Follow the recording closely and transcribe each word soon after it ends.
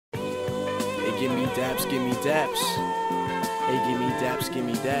Gimme Daps, gimme Daps. Hey, gimme Daps,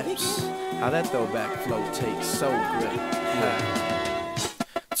 gimme Daps. How that throwback flow takes so great.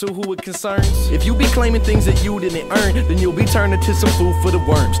 To who it concerns, if you be claiming things that you didn't earn, then you'll be turning to some food for the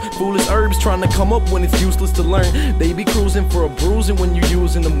worms. Foolish herbs trying to come up when it's useless to learn. They be cruising for a bruising when you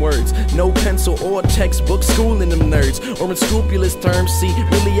using them words. No pencil or textbook schooling them nerds, or in scrupulous terms. See,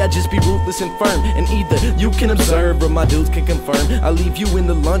 really I just be ruthless and firm, and either you can observe or my dudes can confirm. I leave you in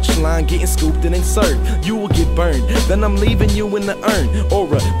the lunch line getting scooped and then served. You will get burned, then I'm leaving you in the urn, or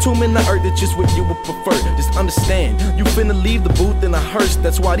a tomb in the earth. That's just what you would prefer. Just understand, you finna leave the booth in a hearse.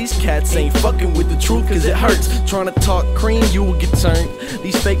 That's why these cats ain't fucking with the truth, cause it hurts. Trying to talk cream, you will get turned.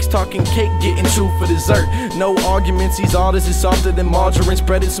 These fakes talking cake, getting true for dessert. No arguments, these artists is softer than margarine.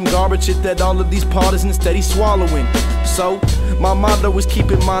 Spreading some garbage shit that all of these partisans steady swallowing. So, my motto is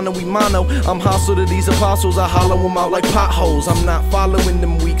keep it mono we mono. I'm hostile to these apostles, I hollow them out like potholes. I'm not following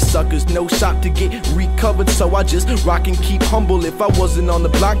them weak suckers, no shot to get recovered. So I just rock and keep humble. If I wasn't on the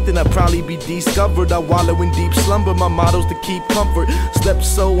block, then I'd probably be discovered. I wallow in deep slumber, my motto's to keep comfort. Slept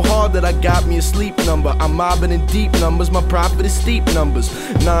so hard that I got me a sleep number. I'm mobbing in deep numbers, my profit is steep numbers.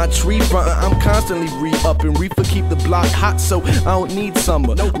 Non-tree frontin', I'm constantly re-upping. Reefer keep the block hot, so I don't need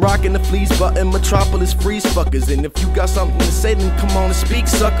summer. Rockin' the fleece button, metropolis freeze fuckers. And if you got something to say, then come on and speak,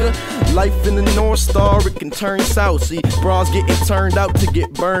 sucker. Life in the North Star, it can turn south. See, bras getting turned out to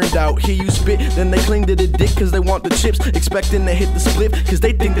get burned out. Hear you spit, then they cling to the dick cause they want the chips. Expecting to hit the split cause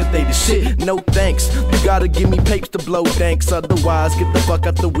they think that they the shit. No thanks, you gotta give me papes to blow thanks. Otherwise, get the fuck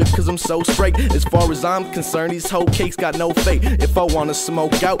out the whip cause I'm so straight. As far as I'm concerned, these whole cakes got no fate. If I wanna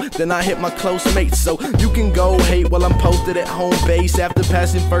smoke out, then I hit my close mates. So you can go hate while I'm posted at home base. After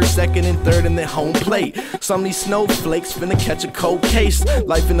passing first, second, and third in their home plate. Some of these snowflakes finna catch a cold case.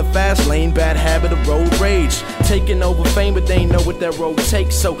 Life in the fast lane, bad habit of road rage. Taking over fame, but they ain't know what that road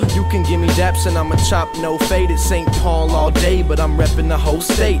takes. So you can give me daps and I'ma chop no fade at St. Paul all day. But I'm reppin' the whole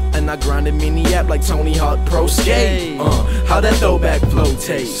state, and I grind a mini app like Tony Hawk Pro Skate. How that throwback flow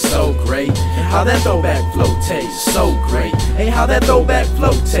tastes so great. How that throwback flow tastes so great. Hey, how that throwback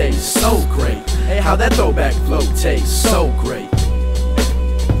flow tastes so great. Hey, how that throwback flow tastes so great.